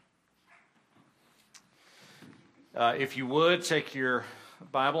If you would, take your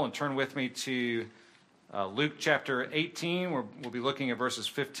Bible and turn with me to Luke chapter 18. We'll be looking at verses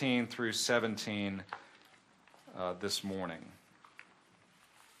 15 through 17 this morning.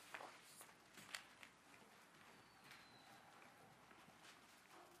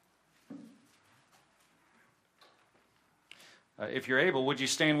 If you're able, would you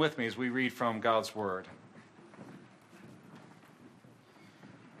stand with me as we read from God's Word?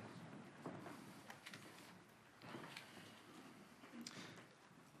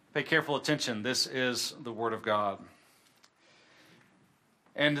 Pay careful attention. This is the Word of God.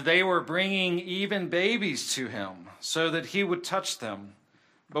 And they were bringing even babies to him, so that he would touch them.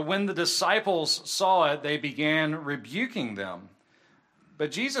 But when the disciples saw it, they began rebuking them.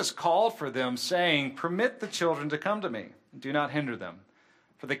 But Jesus called for them, saying, "Permit the children to come to me. Do not hinder them.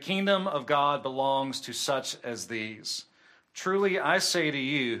 For the kingdom of God belongs to such as these. Truly I say to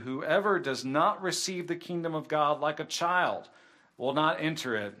you, whoever does not receive the kingdom of God like a child will not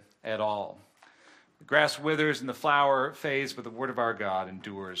enter it at all." The grass withers and the flower fades, but the word of our God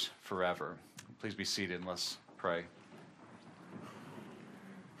endures forever. Please be seated and let's pray.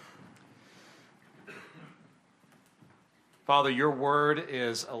 Father, your word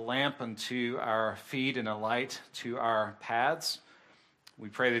is a lamp unto our feet and a light to our paths. We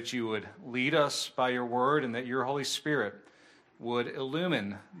pray that you would lead us by your word and that your Holy Spirit would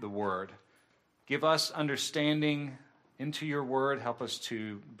illumine the word. Give us understanding into your word. Help us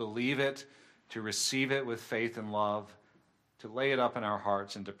to believe it, to receive it with faith and love, to lay it up in our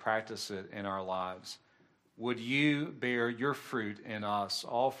hearts and to practice it in our lives. Would you bear your fruit in us,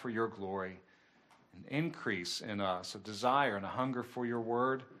 all for your glory, and increase in us a desire and a hunger for your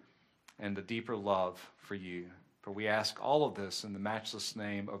word and a deeper love for you. For we ask all of this in the matchless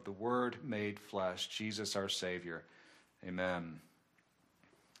name of the Word made flesh, Jesus our Savior. Amen.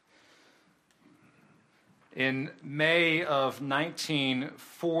 In May of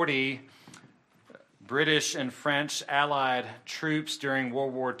 1940, British and French Allied troops during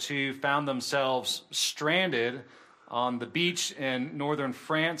World War II found themselves stranded on the beach in northern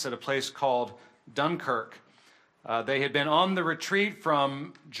France at a place called Dunkirk. They had been on the retreat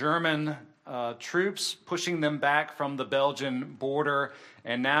from German troops, pushing them back from the Belgian border,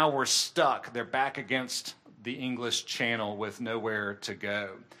 and now were stuck. They're back against the English Channel with nowhere to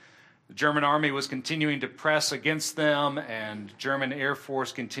go. The German army was continuing to press against them, and German Air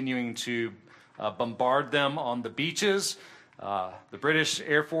Force continuing to bombard them on the beaches. The British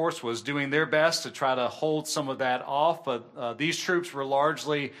Air Force was doing their best to try to hold some of that off, but these troops were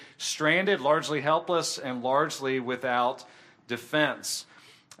largely stranded, largely helpless, and largely without defense.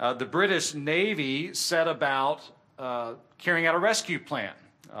 The British Navy set about carrying out a rescue plan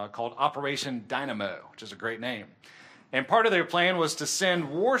called Operation Dynamo, which is a great name. And part of their plan was to send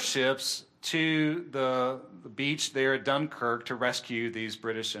warships to the beach there at Dunkirk to rescue these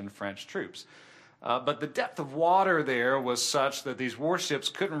British and French troops. But the depth of water there was such that these warships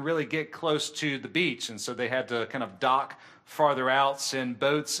couldn't really get close to the beach, and so they had to kind of dock farther out, send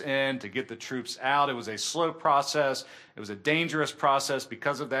boats in to get the troops out. It was a slow process. It was a dangerous process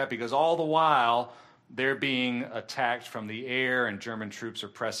because of that, because all the while they're being attacked from the air and German troops are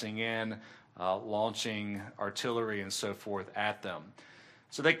pressing in, launching artillery and so forth at them.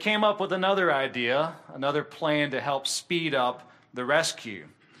 So they came up with another idea, another plan to help speed up the rescue.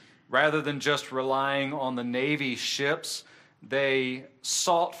 Rather than just relying on the Navy ships, they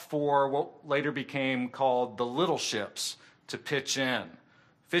sought for what later became called the little ships to pitch in.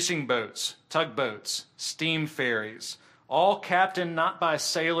 Fishing boats, tugboats, steam ferries, all captained not by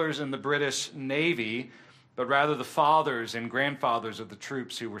sailors in the British Navy, but rather the fathers and grandfathers of the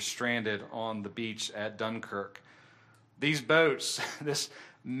troops who were stranded on the beach at Dunkirk. These boats, this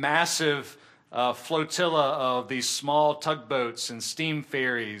massive flotilla of these small tugboats and steam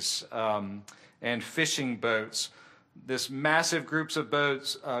ferries and fishing boats, this massive group of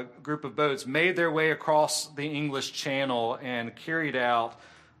boats made their way across the English Channel and carried out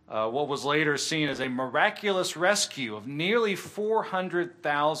what was later seen as a miraculous rescue of nearly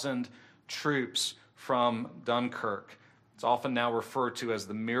 400,000 troops from Dunkirk. It's often now referred to as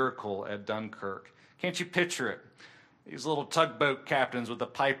the miracle at Dunkirk. Can't you picture it? These little tugboat captains with a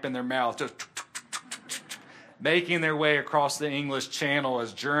pipe in their mouth just making their way across the English Channel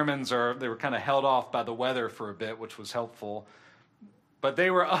as they were kind of held off by the weather for a bit, which was helpful. But they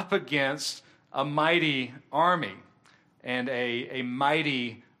were up against a mighty army and a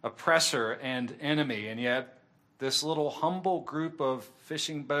mighty oppressor and enemy. And yet this little humble group of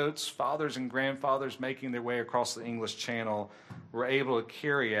fishing boats, fathers and grandfathers making their way across the English Channel, were able to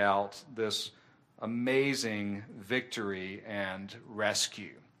carry out this amazing victory and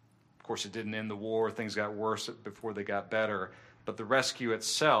rescue. Of course, it didn't end the war. Things got worse before they got better. But the rescue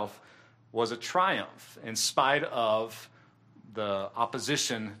itself was a triumph in spite of the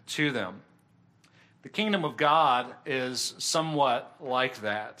opposition to them. The kingdom of God is somewhat like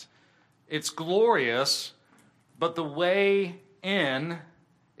that. It's glorious, but the way in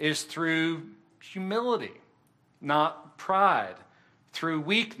is through humility, not pride, through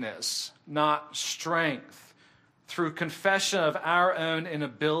weakness, not strength, through confession of our own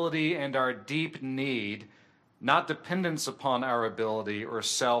inability and our deep need, not dependence upon our ability or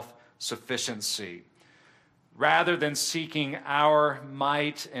self-sufficiency. Rather than seeking our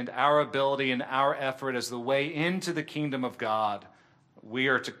might and our ability and our effort as the way into the kingdom of God, we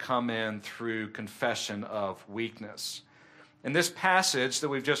are to come in through confession of weakness. In this passage that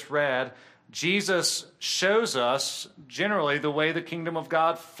we've just read, Jesus shows us generally the way the kingdom of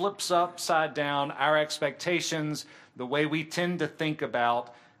God flips upside down our expectations, the way we tend to think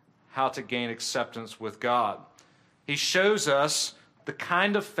about how to gain acceptance with God. He shows us the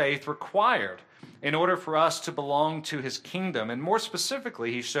kind of faith required in order for us to belong to his kingdom. And more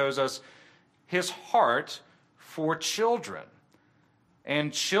specifically, he shows us his heart for children.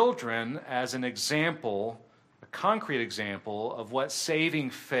 And children as an example, a concrete example of what saving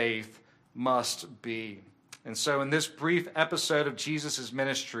faith must be. And so in this brief episode of Jesus'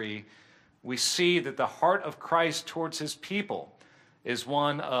 ministry, we see that the heart of Christ towards his people is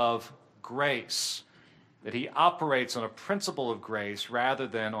one of grace, that he operates on a principle of grace rather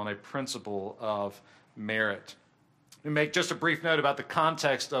than on a principle of merit. We make just a brief note about the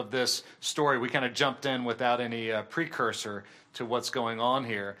context of this story. We kind of jumped in without any precursor to what's going on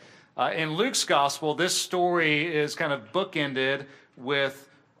here. In Luke's gospel, this story is kind of bookended with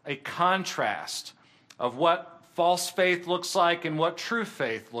a contrast of what false faith looks like and what true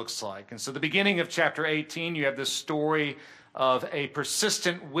faith looks like. And so the beginning of chapter 18, you have this story of a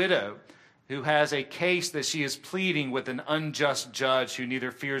persistent widow who has a case that she is pleading with an unjust judge who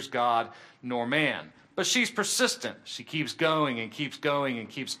neither fears God nor man. But she's persistent. She keeps going and keeps going and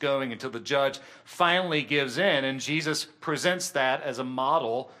keeps going until the judge finally gives in, and Jesus presents that as a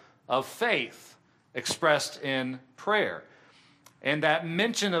model of faith expressed in prayer. And that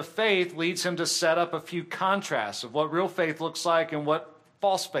mention of faith leads him to set up a few contrasts of what real faith looks like and what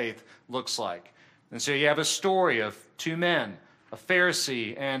false faith looks like. And so you have a story of two men, a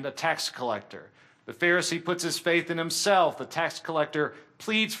Pharisee and a tax collector. The Pharisee puts his faith in himself. The tax collector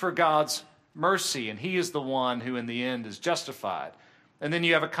pleads for God's mercy, and he is the one who in the end is justified. And then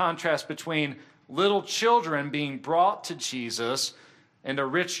you have a contrast between little children being brought to Jesus and a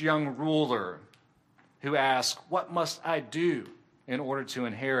rich young ruler who asks, "What must I do in order to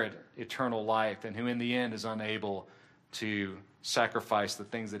inherit eternal life?" and who in the end is unable to sacrifice the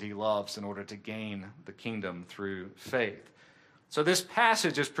things that he loves in order to gain the kingdom through faith. So this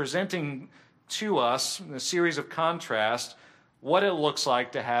passage is presenting to us, in a series of contrasts, what it looks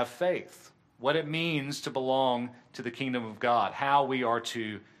like to have faith, what it means to belong to the kingdom of God, how we are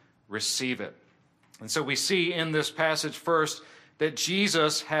to receive it. And so we see in this passage first that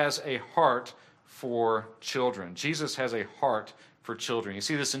Jesus has a heart for children. Jesus has a heart for children. You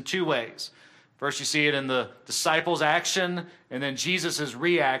see this in two ways. First, you see it in the disciples' action, and then Jesus'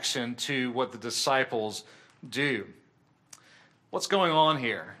 reaction to what the disciples do. What's going on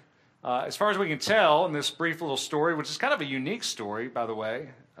here? As far as we can tell in this brief little story, which is kind of a unique story, by the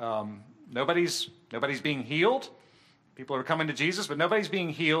way, nobody's being healed. People are coming to Jesus, but nobody's being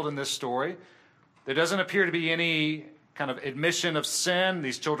healed in this story. There doesn't appear to be any kind of admission of sin.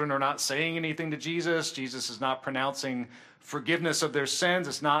 These children are not saying anything to Jesus. Jesus is not pronouncing forgiveness of their sins.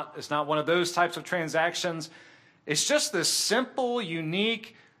 It's not one of those types of transactions. It's just this simple,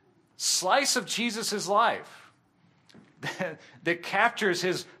 unique slice of Jesus' life that captures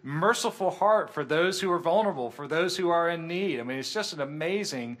his merciful heart for those who are vulnerable, for those who are in need. I mean, it's just an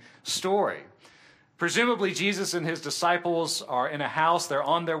amazing story. Presumably, Jesus and his disciples are in a house. They're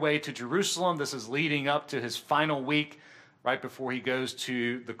on their way to Jerusalem. This is leading up to his final week, right before he goes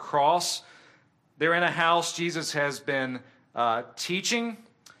to the cross. They're in a house. Jesus has been teaching,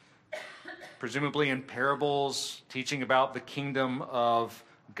 presumably in parables, teaching about the kingdom of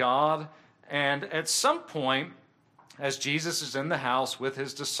God. And at some point, as Jesus is in the house with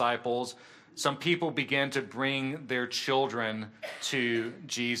his disciples, some people begin to bring their children to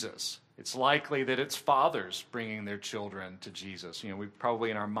Jesus. It's likely that it's fathers bringing their children to Jesus. We probably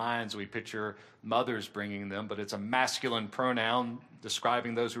in our minds, we picture mothers bringing them, but it's a masculine pronoun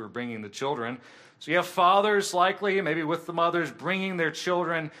describing those who are bringing the children. So you have fathers likely, maybe with the mothers, bringing their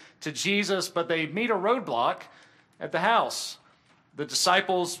children to Jesus, but they meet a roadblock at the house. The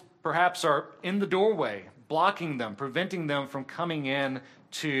disciples perhaps are in the doorway, blocking them, preventing them from coming in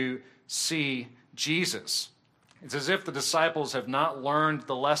to see Jesus. It's as if the disciples have not learned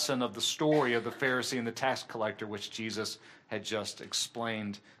the lesson of the story of the Pharisee and the tax collector, which Jesus had just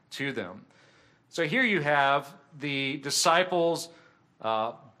explained to them. So here you have the disciples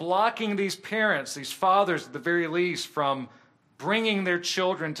blocking these parents, these fathers at the very least, from bringing their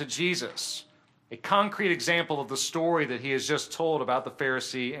children to Jesus. A concrete example of the story that he has just told about the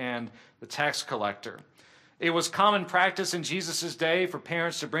Pharisee and the tax collector. It was common practice in Jesus' day for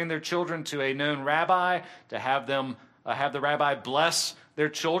parents to bring their children to a known rabbi, to have them have the rabbi bless their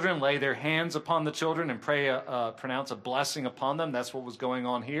children, lay their hands upon the children, and pronounce a blessing upon them. That's what was going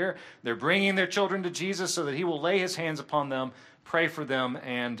on here. They're bringing their children to Jesus so that he will lay his hands upon them, pray for them,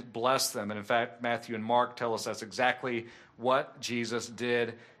 and bless them. And in fact, Matthew and Mark tell us that's exactly what Jesus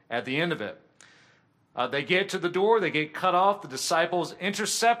did at the end of it. They get to the door, they get cut off, the disciples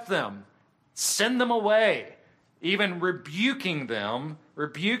intercept them, send them away, even rebuking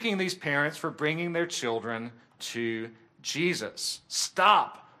these parents for bringing their children to Jesus.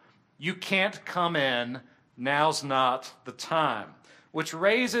 Stop. You can't come in. Now's not the time. Which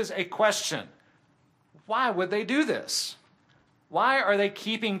raises a question. Why would they do this? Why are they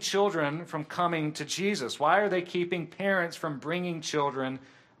keeping children from coming to Jesus? Why are they keeping parents from bringing children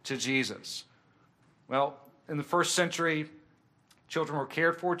to Jesus? Well, in the first century, children were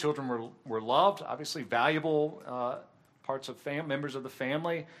cared for, children were loved, obviously valuable parts of members of the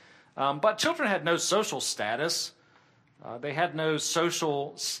family. But children had no social status. They had no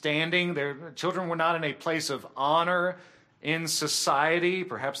social standing. Their children were not in a place of honor in society.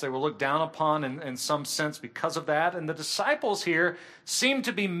 Perhaps they were looked down upon in some sense because of that. And the disciples here seem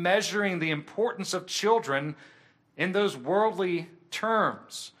to be measuring the importance of children in those worldly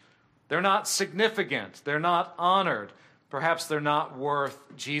terms. They're not significant. They're not honored. Perhaps they're not worth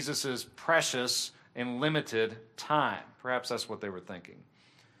Jesus' precious and limited time. Perhaps that's what they were thinking.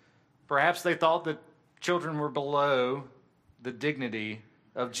 Perhaps they thought that children were below the dignity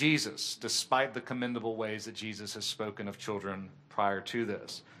of Jesus, despite the commendable ways that Jesus has spoken of children prior to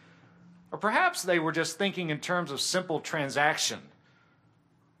this. Or perhaps they were just thinking in terms of simple transaction.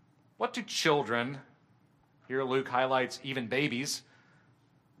 What do children, here Luke highlights even babies,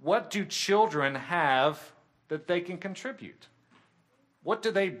 what do children have that they can contribute? What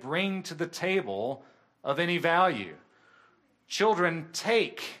do they bring to the table of any value? Children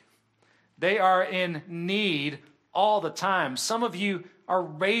take. They are in need all the time. Some of you are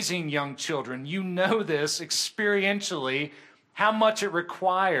raising young children. You know this experientially, how much it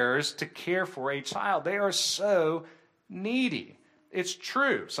requires to care for a child. They are so needy. It's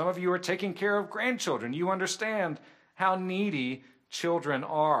true. Some of you are taking care of grandchildren. You understand how needy children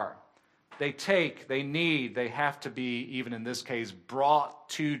are. They take, they need, they have to be, even in this case, brought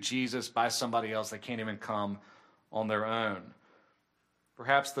to Jesus by somebody else. They can't even come on their own.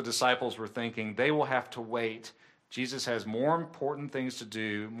 Perhaps the disciples were thinking they will have to wait. Jesus has more important things to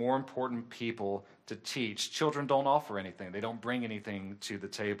do, more important people to teach. Children don't offer anything. They don't bring anything to the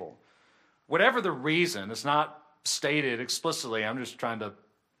table. Whatever the reason, it's not stated explicitly. I'm just trying to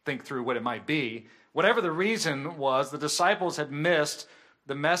think through what it might be. Whatever the reason was, the disciples had missed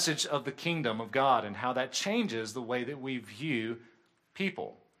the message of the kingdom of God and how that changes the way that we view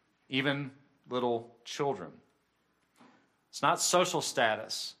people, even little children. It's not social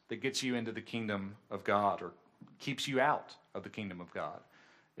status that gets you into the kingdom of God or keeps you out of the kingdom of God.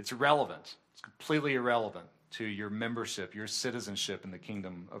 It's irrelevant. It's completely irrelevant to your membership, your citizenship in the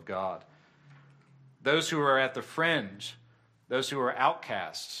kingdom of God. Those who are at the fringe, those who are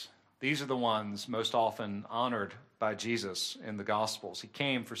outcasts, these are the ones most often honored by Jesus in the Gospels. He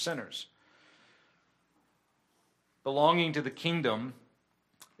came for sinners. Belonging to the kingdom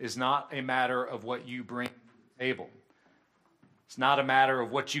is not a matter of what you bring to the table. It's not a matter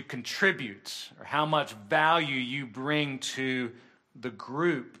of what you contribute or how much value you bring to the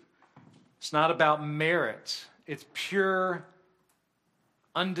group. It's not about merit. It's pure,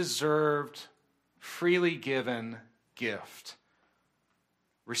 undeserved, freely given gift,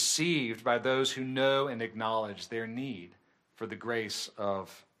 received by those who know and acknowledge their need for the grace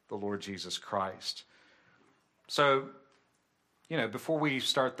of the Lord Jesus Christ. So, before we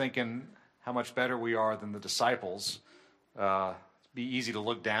start thinking how much better we are than the disciples, it'd be easy to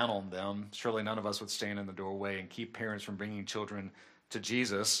look down on them. Surely none of us would stand in the doorway and keep parents from bringing children to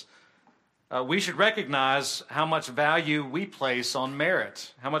Jesus. We should recognize how much value we place on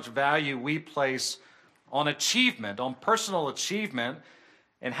merit, how much value we place on achievement, on personal achievement,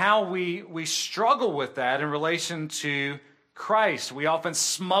 and how we struggle with that in relation to Christ. We often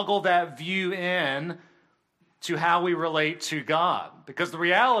smuggle that view in to how we relate to God. Because the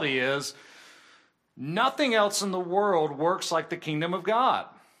reality is, Nothing else in the world works like the kingdom of God.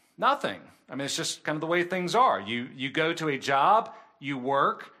 Nothing. I mean, it's just kind of the way things are. You go to a job, you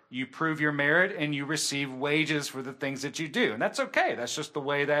work, you prove your merit, and you receive wages for the things that you do. And that's okay. That's just the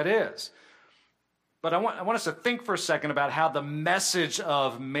way that is. But I want us to think for a second about how the message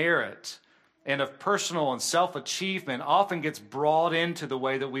of merit and of personal and self-achievement often gets brought into the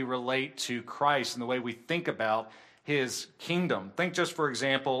way that we relate to Christ and the way we think about his kingdom. Think just, for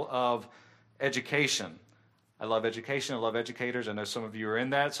example, of education. I love education. I love educators. I know some of you are in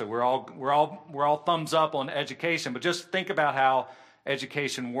that, so we're all thumbs up on education. But just think about how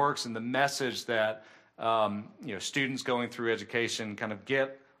education works and the message that students going through education kind of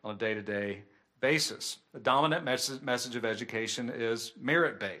get on a day-to-day basis. The dominant message of education is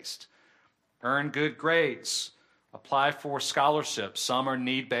merit-based. Earn good grades. Apply for scholarships. Some are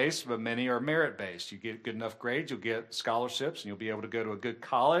need-based, but many are merit-based. You get good enough grades, you'll get scholarships, and you'll be able to go to a good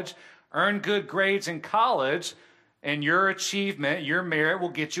college. Earn good grades in college, and your achievement, your merit will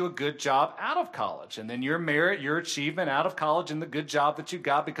get you a good job out of college. And then your merit, your achievement out of college and the good job that you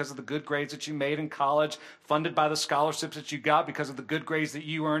got because of the good grades that you made in college, funded by the scholarships that you got because of the good grades that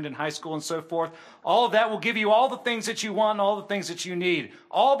you earned in high school and so forth, all of that will give you all the things that you want and all the things that you need,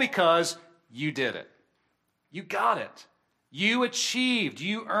 all because you did it. You got it. You achieved.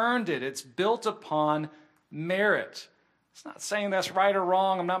 You earned it. It's built upon merit. It's not saying that's right or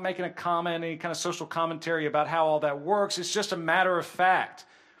wrong. I'm not making a comment, any kind of social commentary about how all that works. It's just a matter of fact.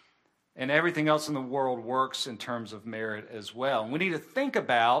 And everything else in the world works in terms of merit as well. And we need to think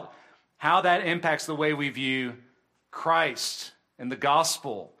about how that impacts the way we view Christ and the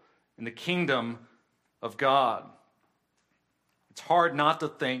gospel and the kingdom of God. It's hard not to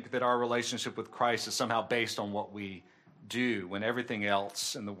think that our relationship with Christ is somehow based on what we do when everything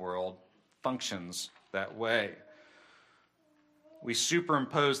else in the world functions that way. We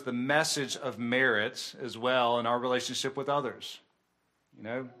superimpose the message of merit as well in our relationship with others.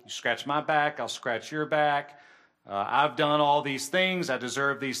 You scratch my back, I'll scratch your back. I've done all these things, I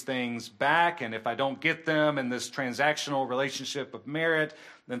deserve these things back, and if I don't get them in this transactional relationship of merit,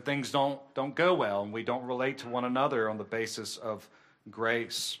 then things don't go well, and we don't relate to one another on the basis of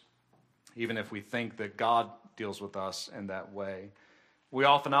grace, even if we think that God deals with us in that way. We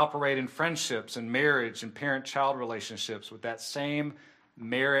often operate in friendships and marriage and parent-child relationships with that same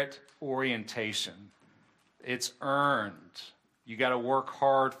merit orientation. It's earned. You got to work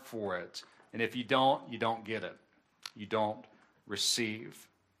hard for it. And if you don't get it. You don't receive.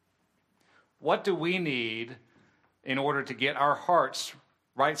 What do we need in order to get our hearts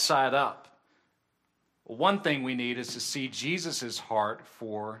right side up? Well, one thing we need is to see Jesus' heart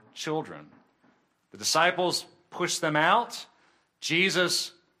for children. The disciples push them out.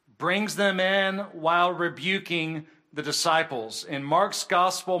 Jesus brings them in while rebuking the disciples. In Mark's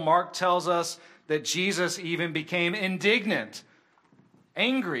gospel, Mark tells us that Jesus even became indignant,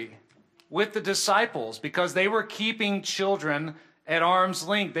 angry with the disciples because they were keeping children at arm's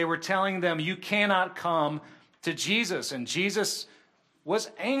length. They were telling them, you cannot come to Jesus. And Jesus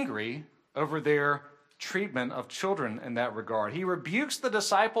was angry over their treatment of children in that regard. He rebukes the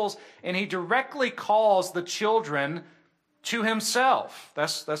disciples and he directly calls the children to himself.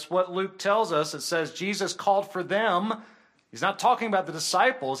 That's what Luke tells us. It says Jesus called for them. He's not talking about the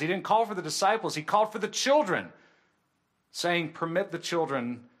disciples. He didn't call for the disciples. He called for the children, saying, permit the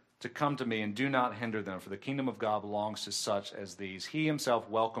children to come to me and do not hinder them, for the kingdom of God belongs to such as these. He himself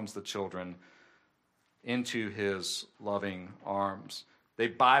welcomes the children into his loving arms. They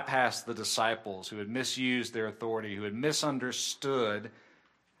bypassed the disciples who had misused their authority, who had misunderstood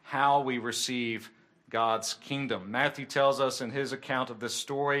how we receive God's kingdom. Matthew tells us in his account of this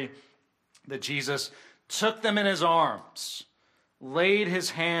story that Jesus took them in his arms, laid his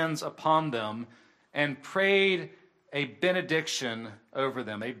hands upon them, and prayed a benediction over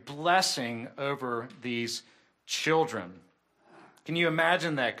them, a blessing over these children. Can you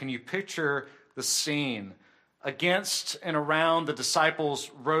imagine that? Can you picture the scene? Against and around the disciples'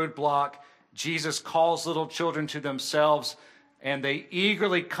 roadblock, Jesus calls little children to themselves, and they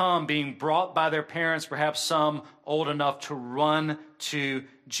eagerly come, being brought by their parents, perhaps some old enough to run to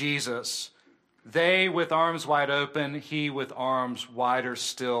Jesus. They with arms wide open, he with arms wider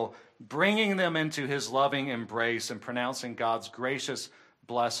still, bringing them into his loving embrace and pronouncing God's gracious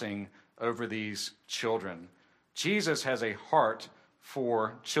blessing over these children. Jesus has a heart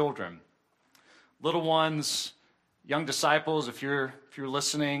for children. Little ones, young disciples, if you're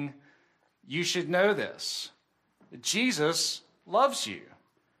listening, you should know this. Jesus loves you.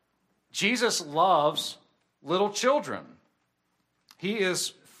 Jesus loves little children. He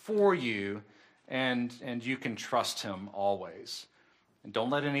is for you, and you can trust him always. And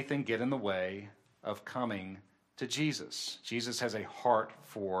don't let anything get in the way. of coming to Jesus. Jesus has a heart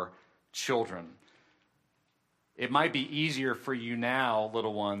for children. It might be easier for you now,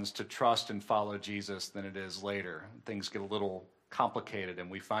 little ones, to trust and follow Jesus than it is later. Things get a little complicated and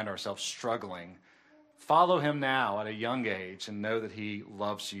we find ourselves struggling. Follow him now at a young age and know that he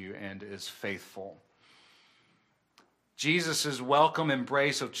loves you and is faithful. Jesus' welcome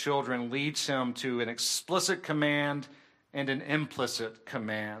embrace of children leads him to an explicit command and an implicit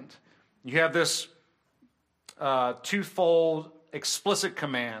command. You have this twofold explicit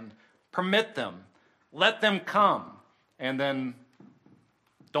command: permit them, let them come, and then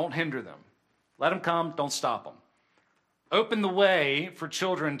don't hinder them. Let them come, don't stop them. Open the way for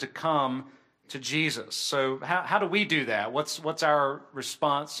children to come to Jesus. So how do we do that? What's our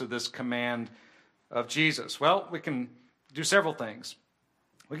response to this command of Jesus? Well, we can do several things.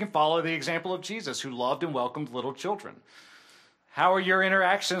 We can follow the example of Jesus, who loved and welcomed little children. How are your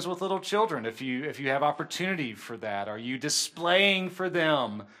interactions with little children if you have opportunity for that? Are you displaying for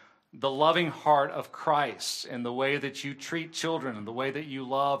them the loving heart of Christ in the way that you treat children and the way that you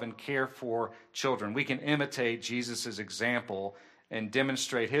love and care for children? We can imitate Jesus' example and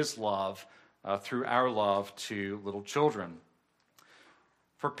demonstrate his love through our love to little children.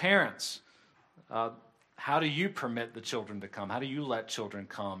 For parents, how do you permit the children to come? How do you let children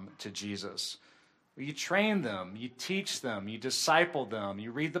come to Jesus? Well, you train them, you teach them, you disciple them,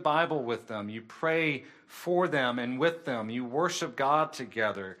 you read the Bible with them, you pray for them and with them, you worship God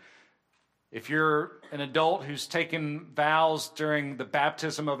together. If you're an adult who's taken vows during the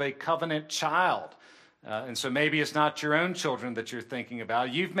baptism of a covenant child, and so maybe it's not your own children that you're thinking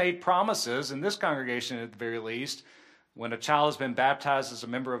about, you've made promises, in this congregation at the very least, when a child has been baptized as a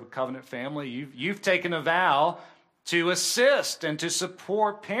member of a covenant family, you've taken a vow to assist and to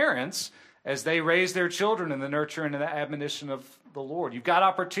support parents as they raise their children in the nurture and the admonition of the Lord. You've got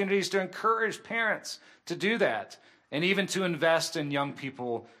opportunities to encourage parents to do that, and even to invest in young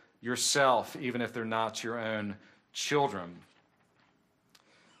people yourself, even if they're not your own children.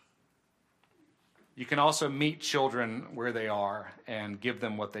 You can also meet children where they are and give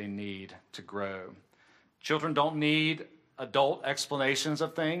them what they need to grow. Children don't need adult explanations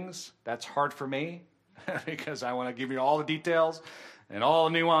of things. That's hard for me because I want to give you all the details and all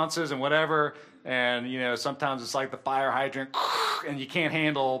the nuances and whatever. And, sometimes it's like the fire hydrant and you can't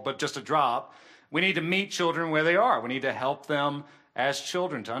handle but just a drop. We need to meet children where they are. We need to help them as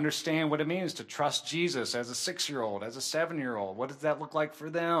children to understand what it means to trust Jesus as a 6-year-old, as a 7-year-old. What does that look like for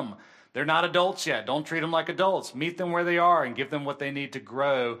them? They're not adults yet. Don't treat them like adults. Meet them where they are and give them what they need to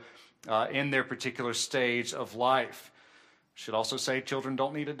grow in their particular stage of life. Should also say children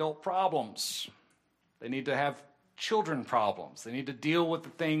don't need adult problems. They need to have children problems. They need to deal with the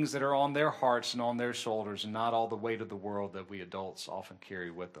things that are on their hearts and on their shoulders and not all the weight of the world that we adults often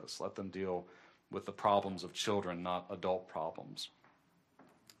carry with us. Let them deal with the problems of children, not adult problems.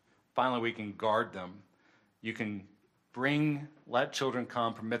 Finally, we can guard them. You can let children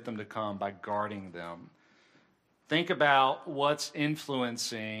come, permit them to come by guarding them. Think about what's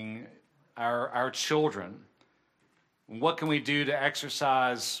influencing our children. What can we do to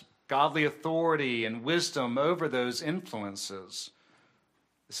exercise godly authority and wisdom over those influences?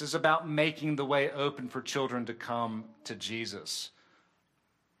 This is about making the way open for children to come to Jesus.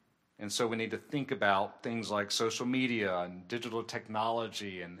 And so we need to think about things like social media and digital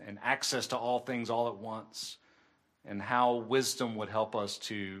technology and access to all things all at once, and how wisdom would help us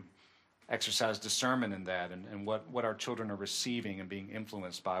to exercise discernment in that and what our children are receiving and being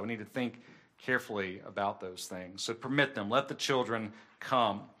influenced by. We need to think carefully about those things. So permit them. Let the children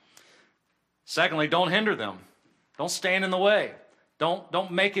come. Secondly, don't hinder them. Don't stand in the way.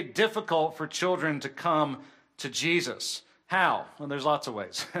 Don't make it difficult for children to come to Jesus. How? Well, there's lots of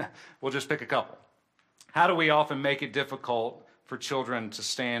ways. We'll just pick a couple. How do we often make it difficult for children to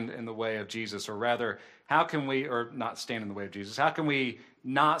stand in the way of Jesus? Or rather, how can we not stand in the way of Jesus? How can we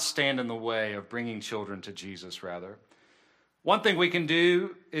not stand in the way of bringing children to Jesus, rather? One thing we can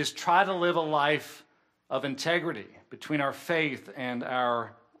do is try to live a life of integrity between our faith and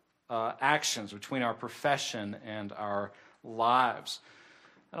our actions, between our profession and our lives.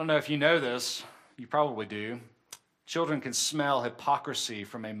 I don't know if you know this. You probably do. Children can smell hypocrisy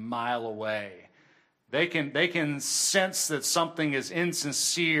from a mile away. They can sense that something is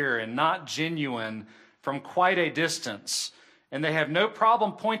insincere and not genuine from quite a distance, and they have no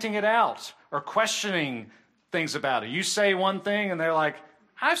problem pointing it out or questioning things about it. You say one thing, and they're like,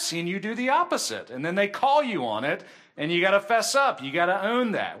 I've seen you do the opposite. And then they call you on it, and you got to fess up. You got to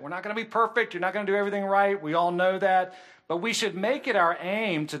own that. We're not going to be perfect. You're not going to do everything right. We all know that. But we should make it our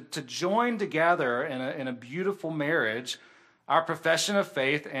aim to join together in a beautiful marriage our profession of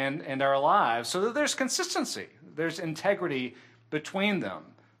faith and our lives, so that there's consistency, there's integrity between them,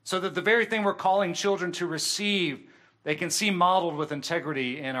 so that the very thing we're calling children to receive, they can see modeled with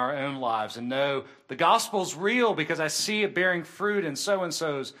integrity in our own lives and know the gospel's real because I see it bearing fruit in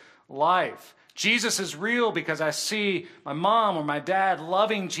so-and-so's life. Jesus is real because I see my mom or my dad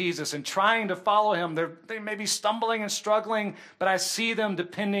loving Jesus and trying to follow him. They may be stumbling and struggling, but I see them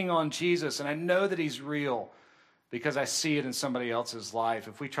depending on Jesus, and I know that he's real because I see it in somebody else's life.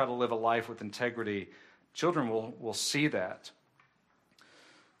 If we try to live a life with integrity, children will see that.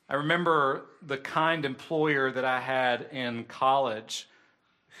 I remember the kind employer that I had in college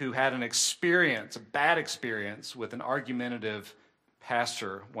who had an experience, a bad experience, with an argumentative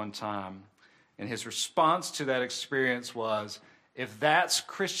pastor one time. And his response to that experience was, if that's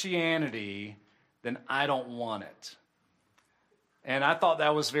Christianity, then I don't want it. And I thought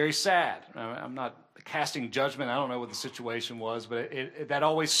that was very sad. I'm not casting judgment. I don't know what the situation was, but that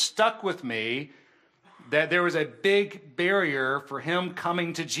always stuck with me, that there was a big barrier for him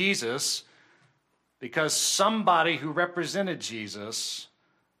coming to Jesus because somebody who represented Jesus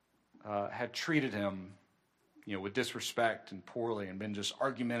had treated him, with disrespect and poorly and been just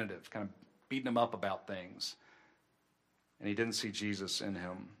argumentative, kind of beating him up about things. And he didn't see Jesus in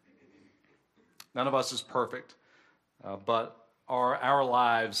him. None of us is perfect, but are our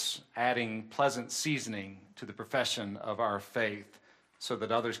lives adding pleasant seasoning to the profession of our faith so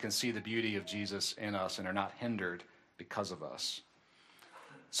that others can see the beauty of Jesus in us and are not hindered because of us?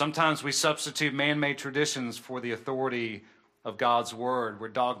 Sometimes we substitute man-made traditions for the authority of God's word. We're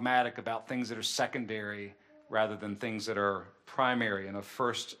dogmatic about things that are secondary rather than things that are primary and of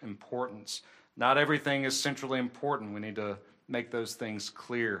first importance. Not everything is centrally important. We need to make those things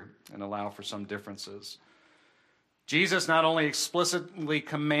clear and allow for some differences. Jesus not only explicitly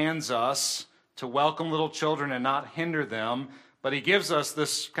commands us to welcome little children and not hinder them, but he gives us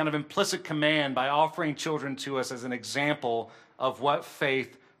this kind of implicit command by offering children to us as an example of what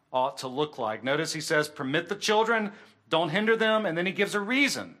faith ought to look like. Notice he says, permit the children, don't hinder them, and then he gives a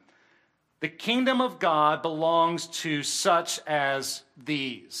reason. The kingdom of God belongs to such as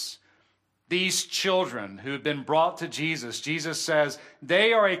these. These children who have been brought to Jesus. Jesus says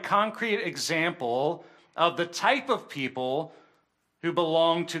they are a concrete example of the type of people who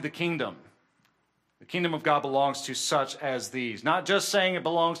belong to the kingdom. The kingdom of God belongs to such as these. Not just saying it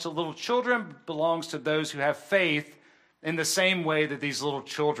belongs to little children, it belongs to those who have faith in the same way that these little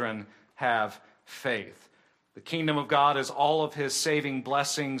children have faith. The kingdom of God is all of his saving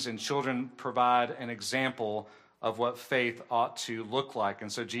blessings, and children provide an example of what faith ought to look like. And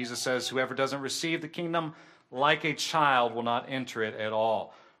so Jesus says, whoever doesn't receive the kingdom like a child will not enter it at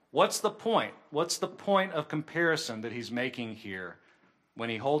all. What's the point? What's the point of comparison that he's making here when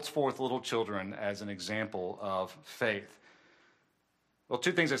he holds forth little children as an example of faith? Well,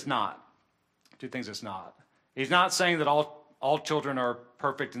 two things it's not. He's not saying that all children are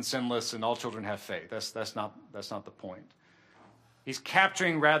perfect and sinless and all children have faith. That's not the point. He's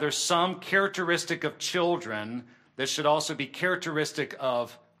capturing rather some characteristic of children that should also be characteristic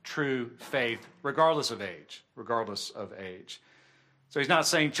of true faith, regardless of age. So he's not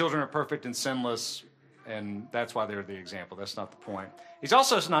saying children are perfect and sinless, and that's why they're the example. That's not the point. He's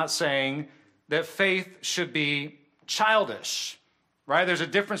also not saying that faith should be childish, right? There's a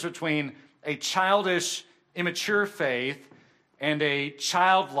difference between a childish, immature faith and a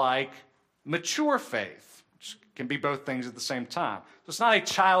childlike, mature faith, which can be both things at the same time. So it's not a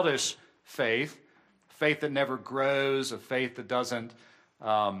childish faith that never grows, a faith that doesn't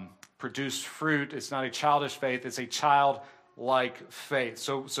produce fruit. It's not a childish faith, it's a childlike faith.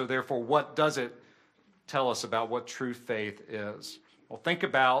 So therefore, what does it tell us about what true faith is? Well, think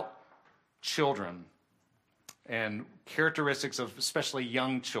about children and characteristics of especially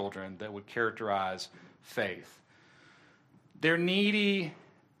young children that would characterize faith. They're needy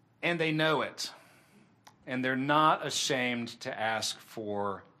and they know it, and they're not ashamed to ask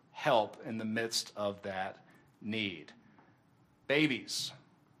for help in the midst of that need. Babies,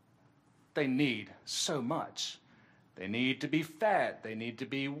 they need so much. They need to be fed. They need to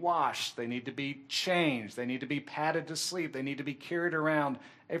be washed. They need to be changed. They need to be patted to sleep. They need to be carried around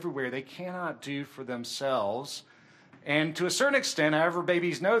everywhere. They cannot do for themselves. And to a certain extent, however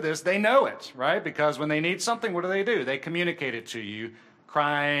babies know this, they know it, right? Because when they need something, what do? They communicate it to you,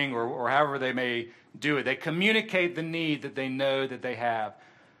 crying or however they may do it. They communicate the need that they know that they have.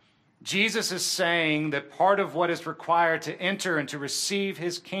 Jesus is saying that part of what is required to enter and to receive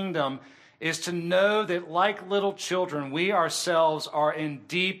his kingdom is to know that like little children, we ourselves are in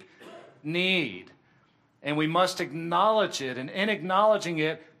deep need. And we must acknowledge it. And in acknowledging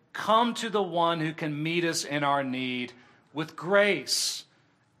it, come to the one who can meet us in our need with grace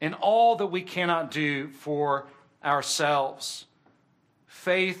in all that we cannot do for ourselves.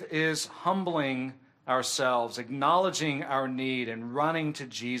 Faith is humbling ourselves, acknowledging our need, and running to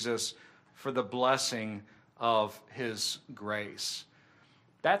Jesus for the blessing of his grace.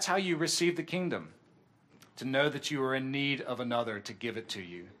 That's how you receive the kingdom, to know that you are in need of another to give it to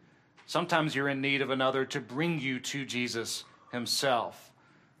you. Sometimes you're in need of another to bring you to Jesus himself.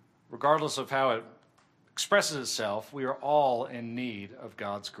 Regardless of how it expresses itself, we are all in need of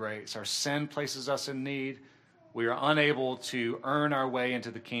God's grace. Our sin places us in need. We are unable to earn our way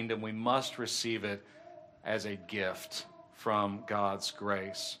into the kingdom. We must receive it as a gift from God's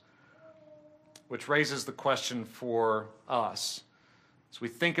grace. Which raises the question for us, as we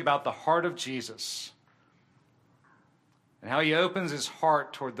think about the heart of Jesus and how he opens his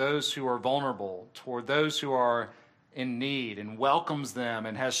heart toward those who are vulnerable, toward those who are in need, and welcomes them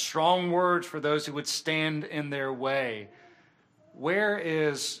and has strong words for those who would stand in their way. Where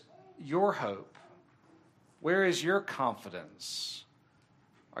is your hope? Where is your confidence?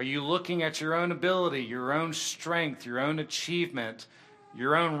 Are you looking at your own ability, your own strength, your own achievement,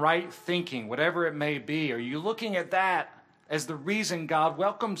 your own right thinking, whatever it may be? Are you looking at that as the reason God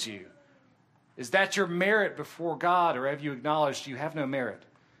welcomes you? Is that your merit before God, or have you acknowledged you have no merit?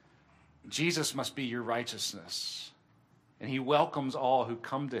 Jesus must be your righteousness. And he welcomes all who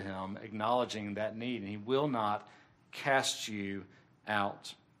come to him, acknowledging that need, and he will not cast you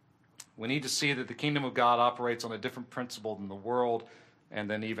out. We need to see that the kingdom of God operates on a different principle than the world and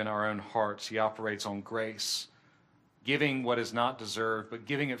than even our own hearts. He operates on grace, giving what is not deserved, but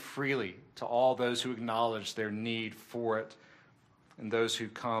giving it freely to all those who acknowledge their need for it and those who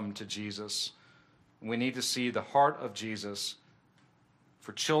come to Jesus. We need to see the heart of Jesus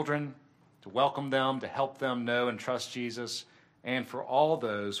for children, to welcome them, to help them know and trust Jesus, and for all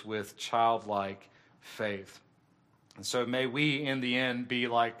those with childlike faith. And so may we, in the end, be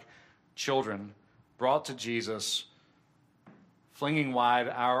like children brought to Jesus, flinging wide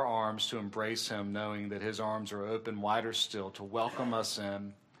our arms to embrace him, knowing that his arms are open wider still to welcome us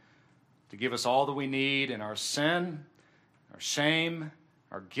in, to give us all that we need in our sin, our shame,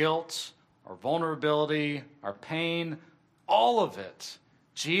 our guilt, our vulnerability, our pain, all of it.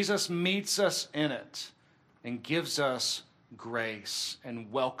 Jesus meets us in it and gives us grace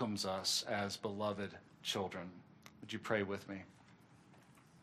and welcomes us as beloved children. Would you pray with me?